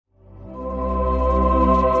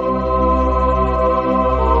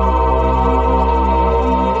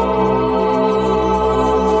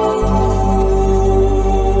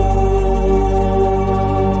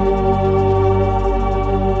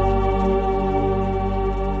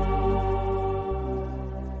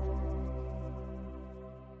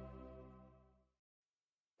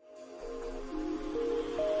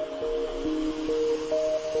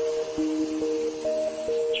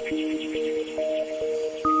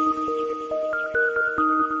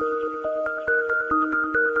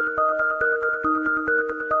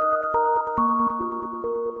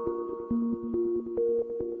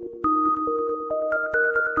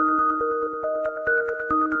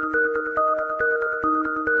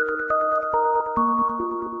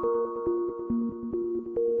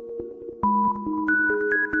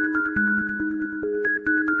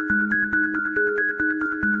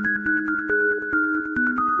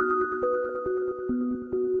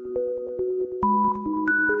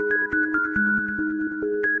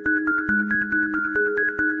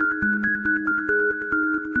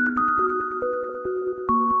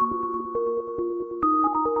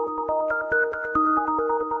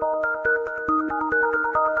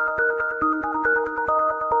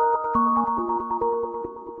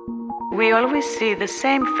we always see the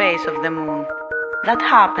same face of the moon. That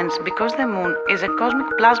happens because the moon is a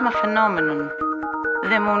cosmic plasma phenomenon.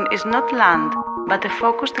 The moon is not land, but a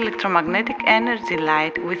focused electromagnetic energy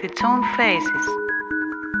light with its own phases.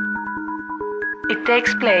 It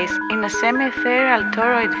takes place in a semi-ethereal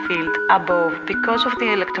toroid field above because of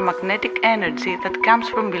the electromagnetic energy that comes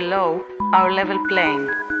from below our level plane.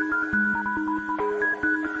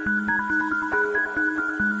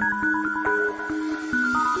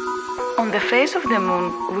 On the face of the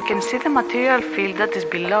moon, we can see the material field that is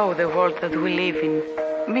below the world that we live in,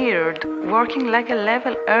 mirrored, working like a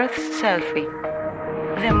level Earth's selfie.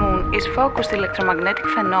 The moon is a focused electromagnetic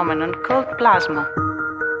phenomenon called plasma.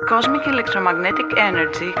 Cosmic electromagnetic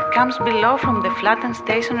energy comes below from the flat and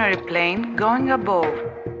stationary plane going above.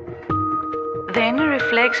 The inner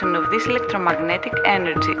reflection of this electromagnetic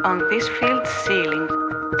energy on this field's ceiling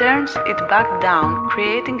turns it back down,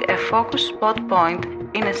 creating a focused spot point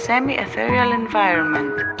in a semi-ethereal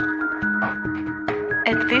environment.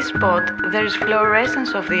 At this spot, there is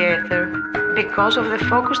fluorescence of the ether because of the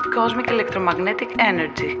focused cosmic electromagnetic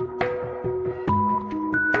energy.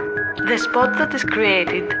 The spot that is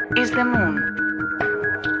created is the moon.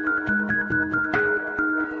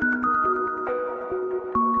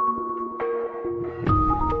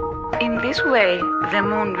 In this way, the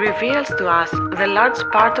moon reveals to us the large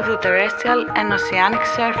part of the terrestrial and oceanic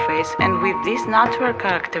surface, and with these natural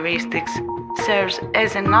characteristics, serves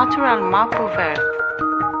as a natural map of Earth.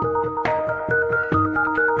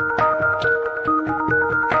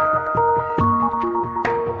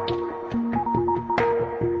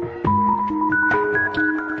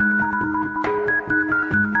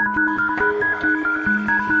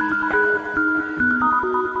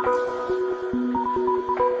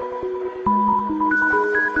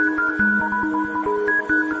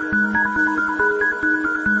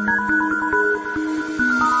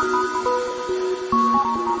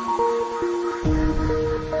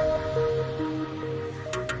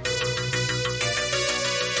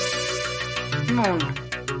 Moon,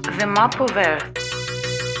 the map of Earth.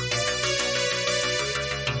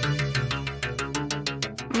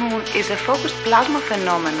 Moon is a focused plasma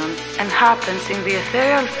phenomenon and happens in the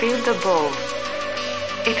ethereal field above.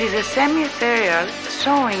 It is a semi-ethereal,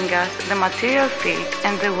 showing us the material field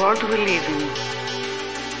and the world we live in.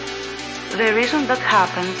 The reason that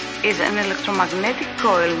happens is an electromagnetic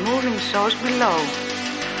coil moving source below.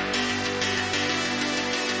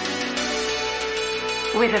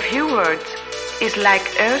 With a few words, it's like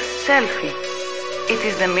Earth's selfie. It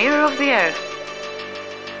is the mirror of the Earth.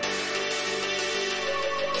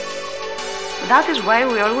 That is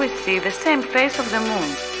why we always see the same face of the moon.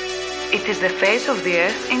 It is the face of the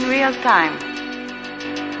Earth in real time.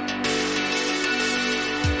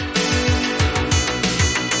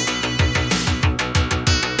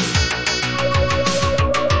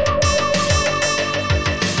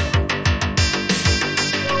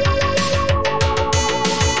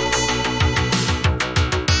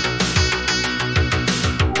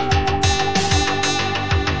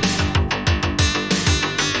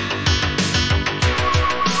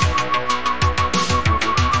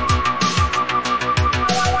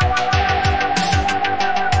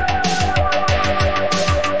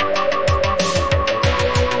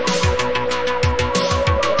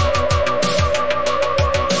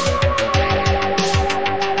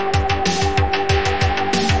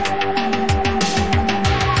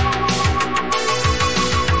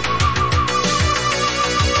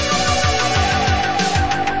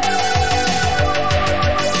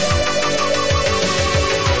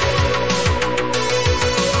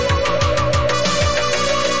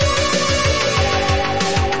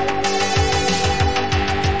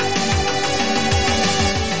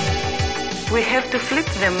 We have to flip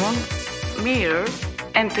the moon mirror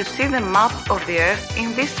and to see the map of the Earth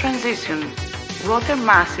in this transition. Water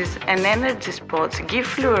masses and energy spots give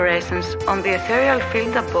fluorescence on the ethereal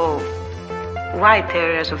field above, white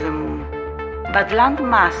areas of the moon. But land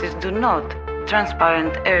masses do not,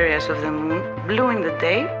 transparent areas of the moon, blue in the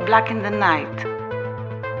day, black in the night.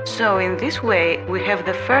 So in this way we have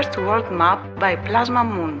the first world map by plasma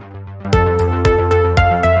moon.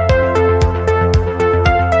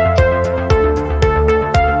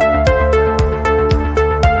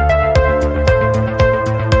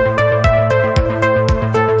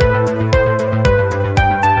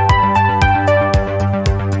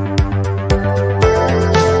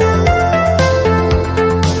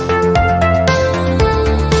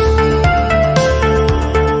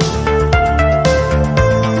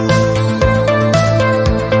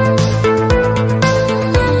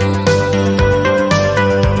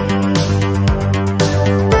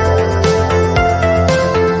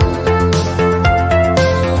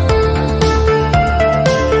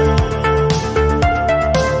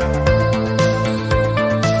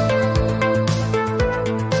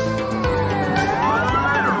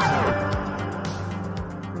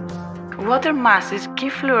 water masses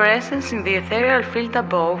give fluorescence in the ethereal field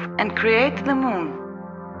above and create the moon.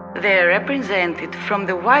 They are represented from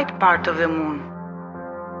the white part of the moon.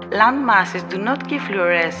 Land masses do not give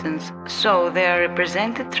fluorescence, so they are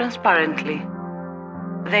represented transparently.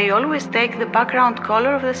 They always take the background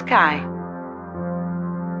color of the sky.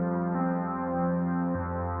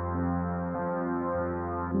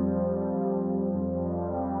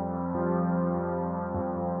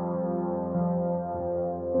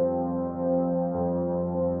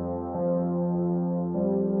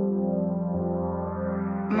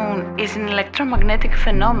 Moon is an electromagnetic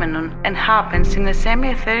phenomenon and happens in a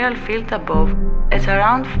semi-ethereal field above at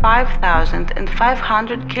around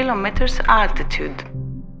 5,500 kilometers altitude.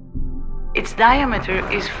 Its diameter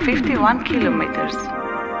is 51 kilometers.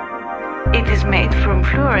 It is made from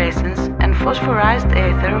fluorescence and phosphorized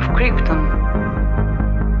ether of krypton.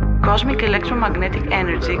 Cosmic electromagnetic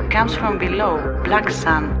energy comes from below, black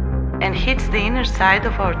sun, and hits the inner side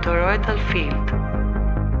of our toroidal field.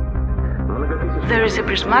 There is a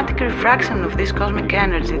prismatic refraction of this cosmic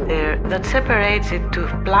energy there that separates it to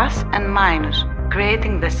plus and minus,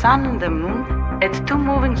 creating the sun and the moon at two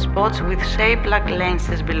moving spots with shape-like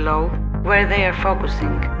lenses below where they are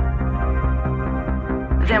focusing.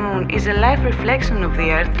 The moon is a live reflection of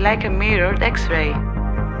the Earth like a mirrored X-ray.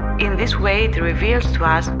 In this way it reveals to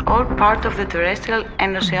us all part of the terrestrial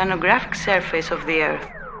and oceanographic surface of the Earth.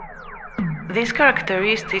 These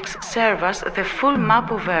characteristics serve as the full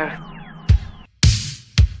map of Earth.